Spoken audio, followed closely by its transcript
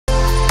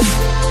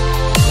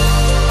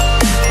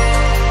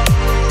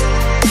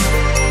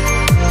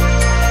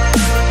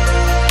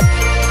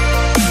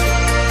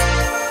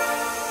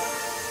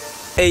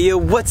Hey yo,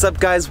 what's up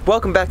guys?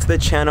 Welcome back to the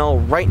channel.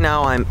 Right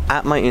now I'm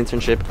at my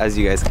internship, as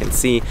you guys can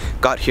see.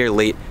 Got here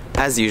late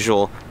as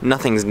usual.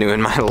 Nothing's new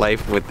in my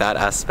life with that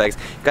aspect.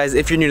 Guys,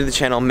 if you're new to the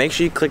channel, make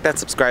sure you click that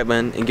subscribe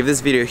button and give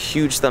this video a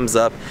huge thumbs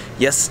up.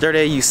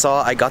 Yesterday you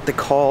saw I got the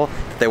call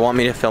that they want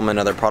me to film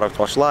another product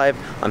watch live.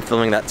 I'm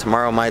filming that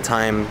tomorrow my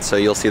time, so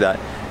you'll see that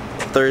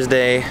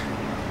Thursday,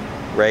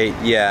 right?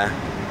 Yeah,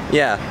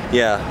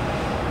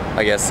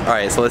 I guess.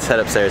 Alright, so let's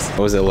head upstairs. What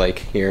was it like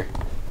here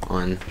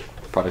on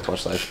Product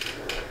Watch Live?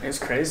 It was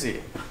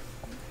crazy.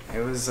 It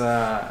was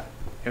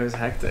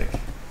hectic.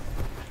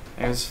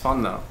 It was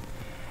fun though.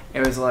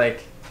 It was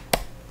like,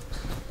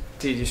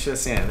 dude, you should have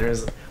seen it.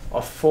 There's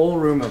a full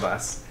room of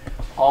us.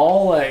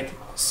 All like,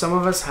 some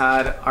of us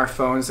had our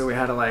phones that we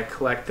had to like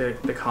collect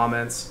the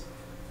comments.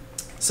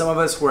 Some of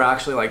us were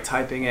actually like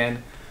typing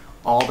in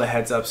all the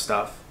heads up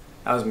stuff.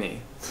 That was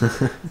me.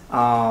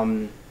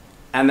 And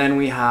then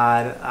we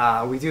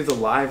had, we do the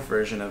live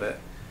version of it.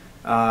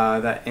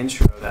 That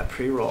intro, that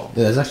pre-roll.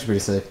 Yeah, that's actually pretty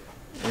sick.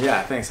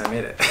 Yeah, thanks, I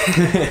made it.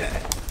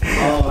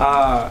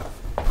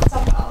 What's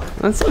up, Alec?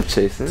 What's up,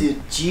 Jason?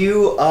 Did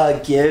you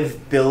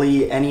give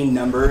Billy any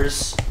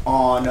numbers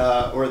on,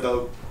 or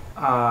the...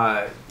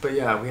 But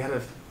yeah, we had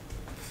to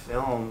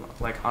film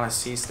like on a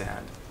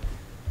C-stand.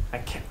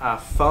 A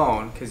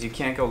phone, because you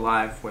can't go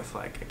live with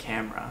like a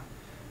camera.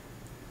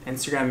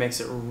 Instagram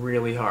makes it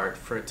really hard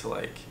for it to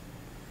like,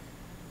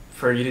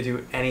 for you to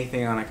do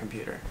anything on a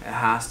computer. It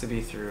has to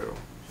be through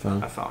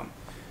a phone.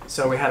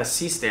 So we had a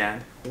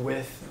C-stand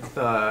with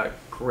the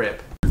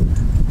grip.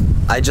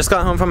 I just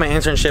got home from my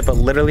internship, but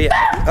literally,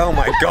 oh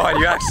my god,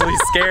 you actually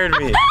scared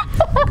me.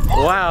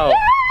 Wow,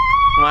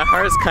 my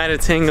heart's kind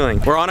of tingling.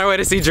 We're on our way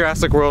to see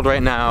Jurassic World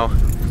right now.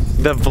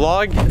 The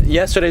vlog,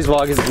 yesterday's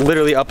vlog is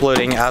literally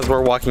uploading as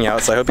we're walking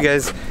out, so I hope you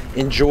guys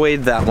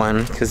enjoyed that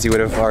one, because you would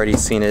have already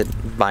seen it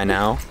by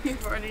now.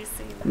 You've already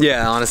seen it.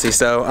 Yeah, honestly,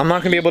 so I'm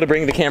not gonna be able to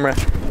bring the camera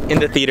in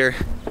the theater,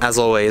 as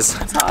always.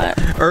 It's hot.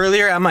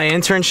 Earlier at my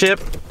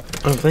internship,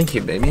 oh, thank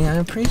you, baby. I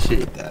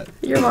appreciate that.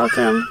 You're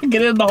welcome.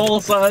 Get in the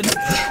hole, son.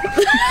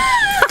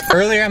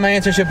 Earlier at my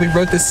internship, we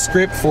wrote this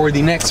script for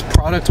the next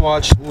Product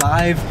Watch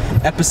live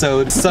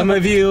episode. Some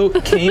of you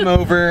came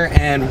over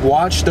and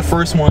watched the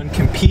first one,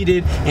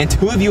 competed, and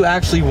 2 of you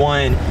actually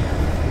won.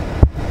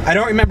 I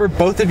don't remember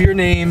both of your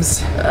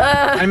names.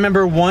 I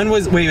remember one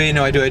was, wait,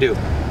 no, I do.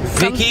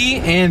 Vicky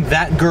and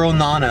that girl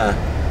Nana,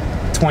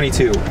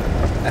 22,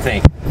 I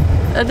think.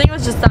 I think it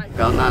was just that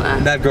girl,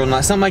 Nana. That girl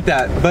Nana, something like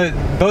that. But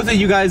both of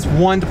you guys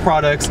won the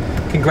products.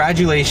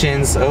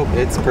 Congratulations. Oh,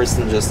 it's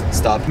person just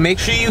stopped. Make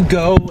sure you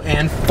go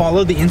and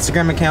follow the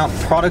Instagram account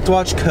Product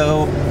Watch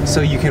Co.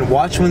 so you can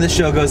watch when the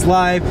show goes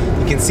live.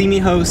 You can see me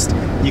host.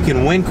 You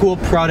can win cool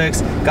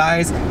products.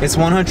 Guys, it's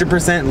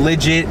 100%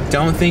 legit.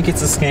 Don't think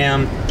it's a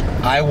scam.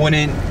 I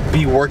wouldn't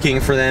be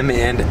working for them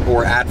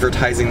or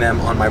advertising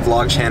them on my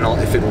vlog channel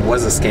if it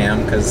was a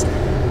scam, because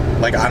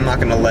like I'm not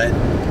gonna let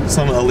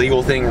some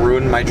illegal thing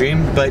ruin my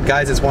dream. But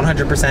guys, it's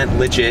 100%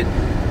 legit.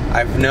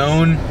 I've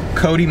known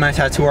Cody, my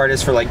tattoo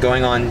artist, for like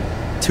going on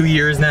 2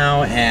 years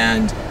now,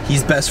 and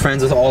he's best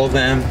friends with all of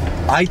them.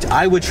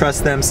 I would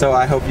trust them, so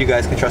I hope you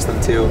guys can trust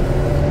them too.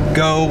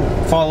 Go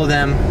follow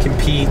them,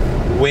 compete,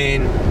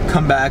 win,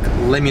 come back,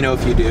 let me know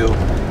if you do.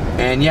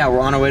 And yeah, we're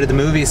on our way to the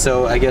movie,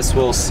 so I guess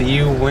we'll see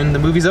you when the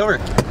movie's over.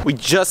 We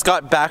just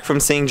got back from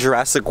seeing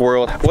Jurassic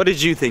World. What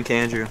did you think,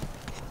 Andrew?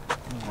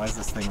 Why is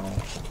this thing all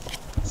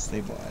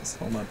stabilized?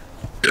 Hold up.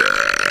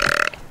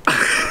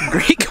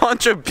 Great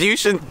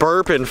contribution,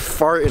 burp and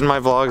fart in my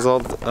vlogs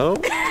all.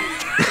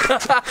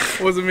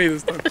 Wasn't me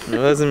this time. It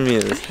wasn't me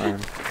this time.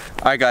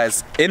 Alright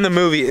guys, in the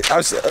movie,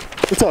 what's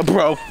up,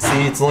 bro?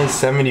 See, it's only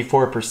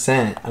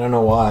 74%. I don't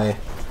know why.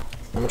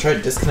 I'm gonna try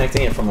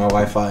disconnecting it from my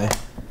Wi-Fi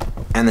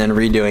and then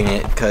redoing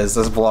it, because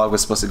this vlog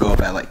was supposed to go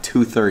up at like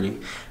 2:30.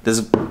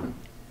 This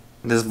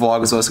vlog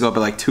was supposed to go up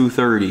at like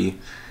 2:30,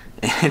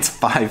 and it's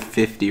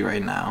 5:50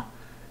 right now.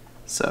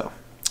 So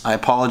I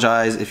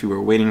apologize if you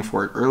were waiting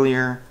for it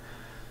earlier,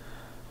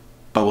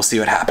 but we'll see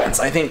what happens.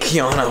 I think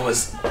Kiana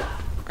was...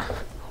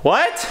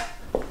 What?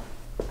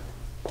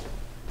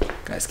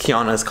 Guys,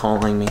 Kiana's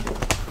calling me.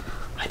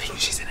 I think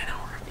she's in an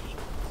RV.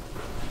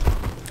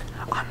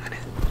 I'm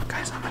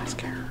gonna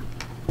scare her.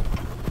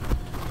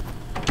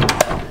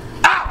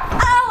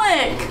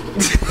 Alec!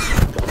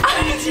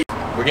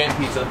 We're getting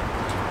pizza.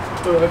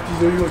 Oh, I have to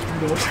show you like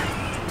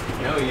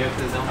 $3. No, you have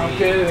to tell me. I'm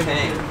kidding.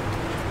 Hey.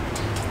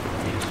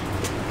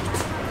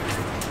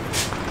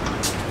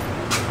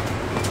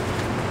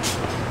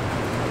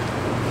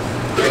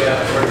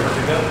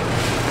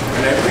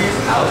 Can I please?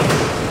 Alec.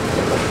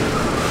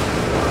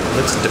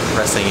 Looks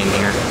depressing in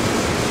here.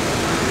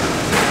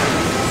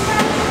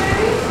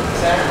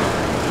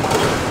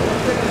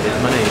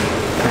 Money.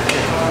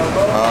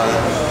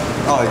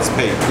 Oh, it's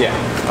paid. Yeah.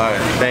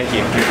 Alright. Thank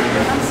you.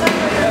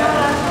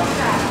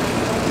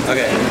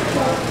 Okay.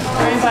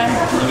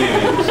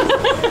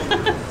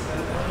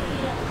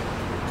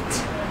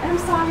 I'm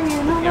sorry,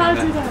 I'm not allowed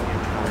to do that.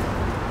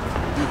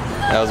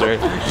 That was weird.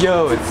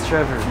 Yo, it's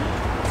Trevor.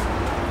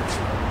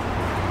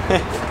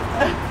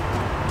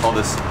 All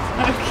this.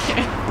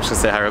 Okay. just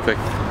gonna say hi real quick.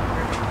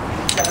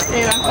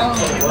 Dude, I'm following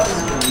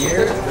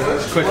you.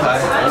 Quick hi.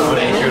 How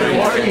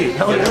are you?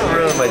 How are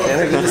you, my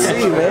Tanner? Good to see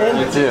you, man.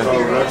 You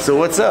too. So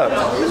what's up?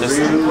 Just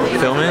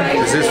filming.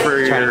 Is this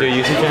for Trying to do a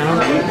YouTube channel?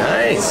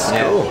 Nice.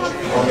 Yeah. Cool.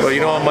 Well, you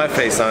don't want my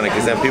face on it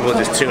because then people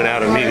just tune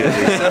out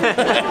immediately.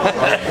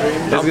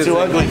 I'm too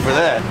ugly for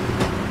that.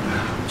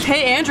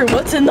 Hey Andrew,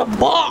 what's in the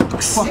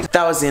box?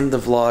 That was the end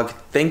of the vlog.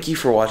 Thank you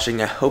for watching.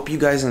 I hope you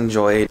guys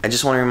enjoyed. I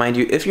just want to remind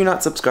you, if you're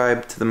not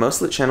subscribed to the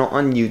Most Lit channel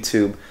on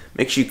YouTube,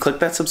 make sure you click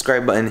that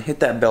subscribe button,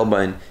 hit that bell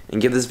button,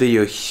 and give this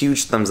video a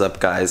huge thumbs up,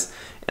 guys.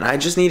 And I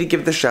just need to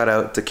give the shout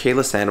out to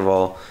Kayla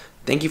Sandoval.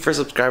 Thank you for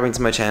subscribing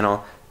to my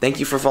channel.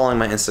 Thank you for following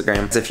my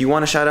Instagram. If you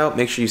want a shout out,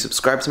 make sure you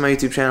subscribe to my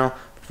YouTube channel,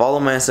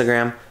 follow my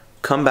Instagram,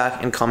 come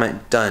back and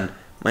comment done.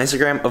 My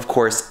Instagram, of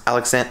course,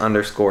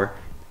 AlecSant_.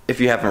 If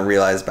you haven't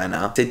realized by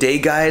now. Today,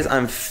 guys,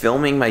 I'm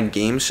filming my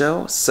game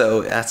show,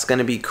 so that's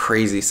gonna be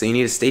crazy. So you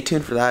need to stay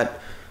tuned for that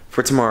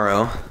for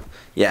tomorrow.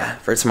 Yeah,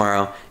 for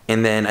tomorrow.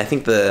 And then I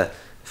think the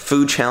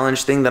food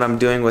challenge thing that I'm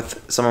doing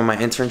with some of my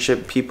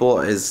internship people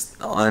is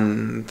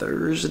on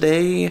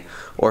Thursday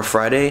or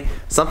Friday,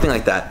 something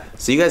like that.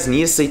 So you guys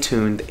need to stay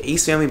tuned. The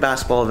Ace Family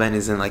basketball event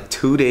is in like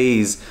 2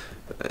 days.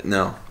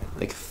 No,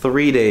 like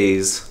 3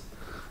 days.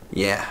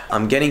 Yeah,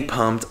 I'm getting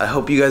pumped. I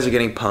hope you guys are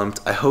getting pumped.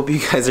 I hope you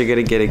guys are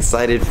gonna get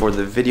excited for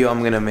the video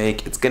I'm gonna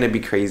make. It's gonna be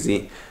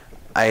crazy.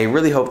 I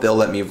really hope they'll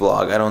let me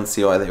vlog. I don't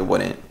see why they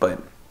wouldn't,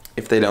 but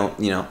if they don't,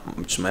 you know,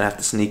 I just might have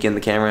to sneak in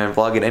the camera and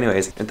vlog it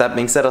anyways. With that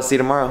being said, I'll see you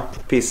tomorrow.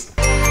 Peace.